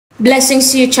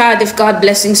Blessings to you, child of God.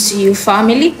 Blessings to you,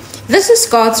 family. This is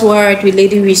God's Word with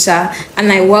Lady Risa,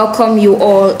 and I welcome you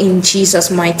all in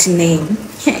Jesus' mighty name.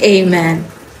 Amen.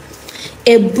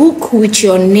 A book with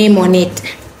your name on it.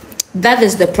 That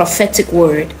is the prophetic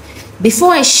word.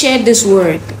 Before I share this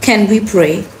word, can we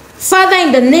pray? Father,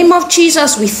 in the name of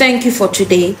Jesus, we thank you for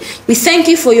today. We thank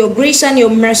you for your grace and your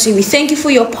mercy. We thank you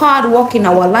for your power at work in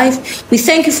our life. We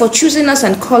thank you for choosing us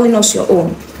and calling us your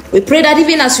own. We pray that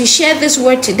even as we share this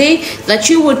word today, that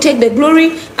you will take the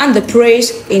glory and the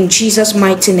praise in Jesus'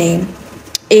 mighty name.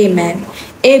 Amen.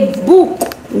 A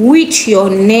book with your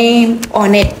name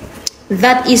on it.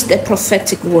 That is the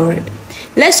prophetic word.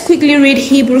 Let's quickly read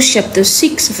Hebrews chapter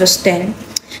 6 verse 10.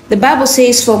 The Bible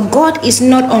says, "For God is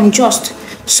not unjust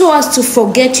so as to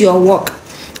forget your work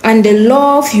and the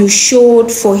love you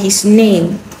showed for his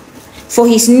name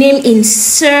in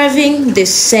serving the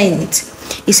saints."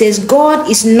 He says God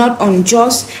is not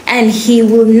unjust and he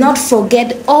will not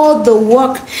forget all the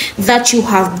work that you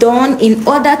have done in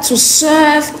order to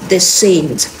serve the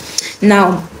saints.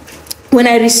 Now, when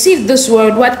I received this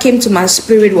word, what came to my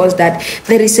spirit was that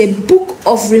there is a book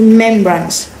of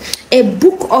remembrance. A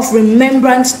book of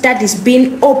remembrance that is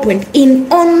being opened in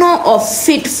honor of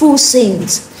faithful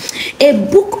saints. A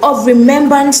book of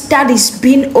remembrance that is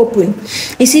being opened.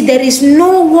 You see, there is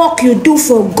no work you do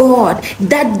for God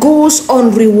that goes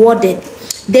unrewarded.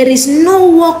 There is no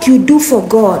work you do for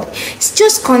God.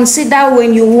 Just consider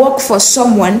when you work for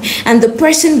someone and the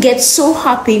person gets so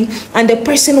happy and the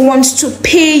person wants to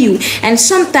pay you. And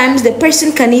sometimes the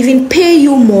person can even pay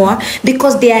you more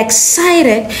because they are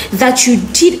excited that you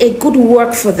did a good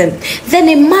work for them. Then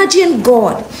imagine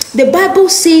God. The Bible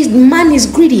says man is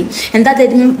greedy and that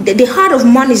the heart of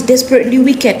man is desperately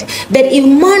wicked. But if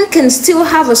man can still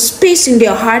have a space in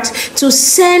their heart to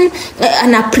send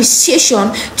an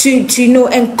appreciation to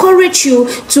encourage you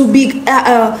to be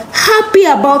happy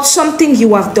about something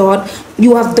you have done,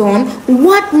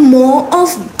 what more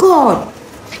of God?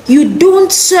 You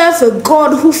don't serve a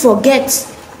God who forgets.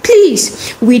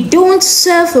 Please, we don't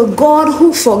serve a God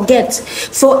who forgets.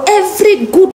 For every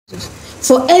good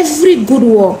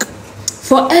work,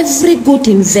 for every good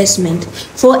investment,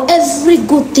 for every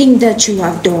good thing that you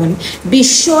have done, be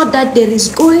sure that there is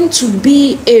going to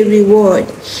be a reward.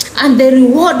 And the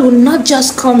reward will not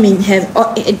just come in heaven,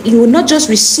 or you will not just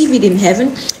receive it in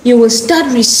heaven, you will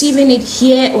start receiving it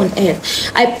here on earth.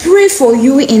 I pray for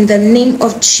you in the name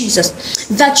of Jesus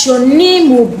that your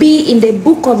name will be in the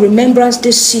book of remembrance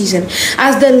this season.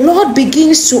 As the Lord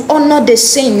begins to honor the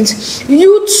saints,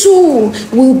 you too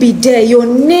will be there. Your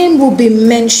name will be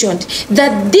mentioned,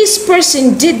 that this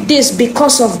person did this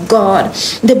because of God.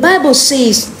 The Bible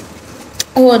says,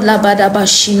 the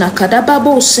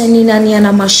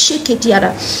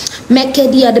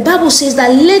Bible says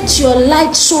that let your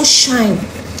light so shine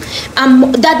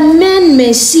that men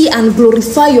may see and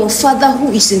glorify your Father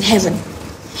who is in heaven.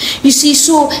 You see,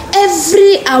 so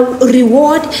every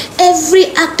reward,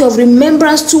 every act of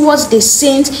remembrance towards the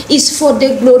saints is for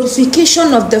the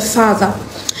glorification of the Father.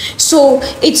 So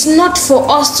it's not for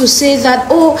us to say that,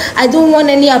 oh, I don't want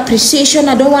any appreciation,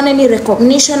 I don't want any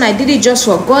recognition, I did it just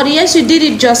for God. Yes, you did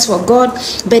it just for God,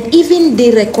 but even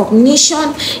the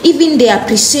recognition, even the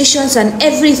appreciations and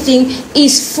everything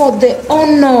is for the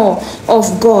honor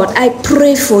of God. I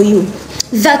pray for you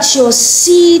that your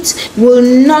seeds will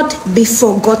not be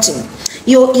forgotten.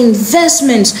 Your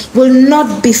investments will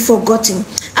not be forgotten.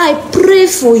 I pray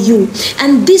for you,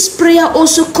 and this prayer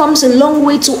also comes a long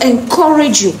way to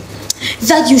encourage you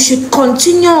that you should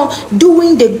continue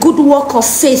doing the good work of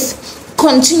faith,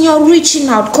 continue reaching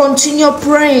out, continue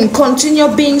praying, continue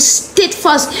being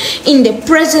steadfast in the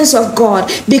presence of God,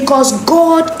 because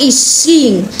God is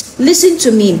seeing. Listen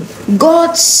to me.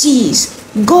 God sees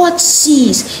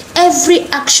every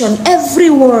action, every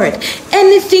word.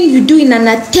 Anything you do in an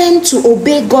attempt to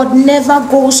obey God never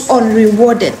goes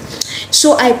unrewarded.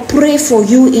 So I pray for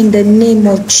you in the name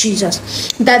of Jesus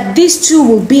that this too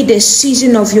will be the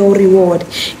season of your reward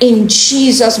in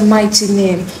Jesus' mighty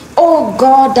name. Oh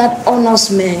God that honors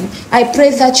men, I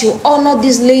pray that you honor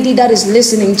this lady that is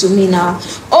listening to me now.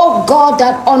 Oh God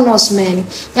that honors men,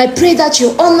 I pray that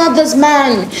you honor this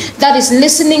man that is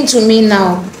listening to me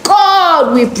now.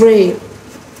 God, we pray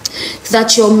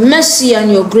that your mercy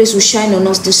and your grace will shine on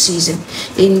us this season.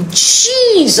 In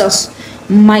Jesus'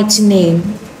 mighty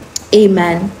name,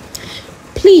 amen.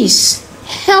 Please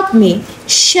help me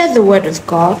share the word of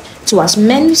God to as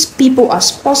many people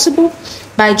as possible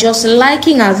by just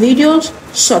liking our videos,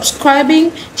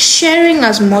 subscribing, sharing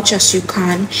as much as you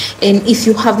can. And if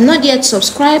you have not yet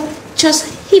subscribed, just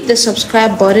hit the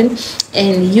subscribe button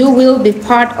and you will be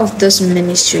part of this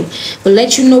ministry. We'll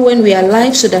let you know when we are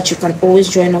live so that you can always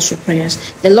join us for prayers.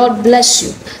 The Lord bless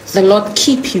you. The Lord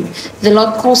keep you. The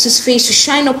Lord cause his face to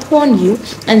shine upon you,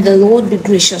 and the Lord be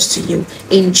gracious to you.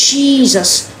 In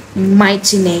Jesus'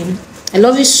 mighty name. I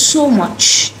love you so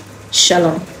much.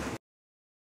 Shalom.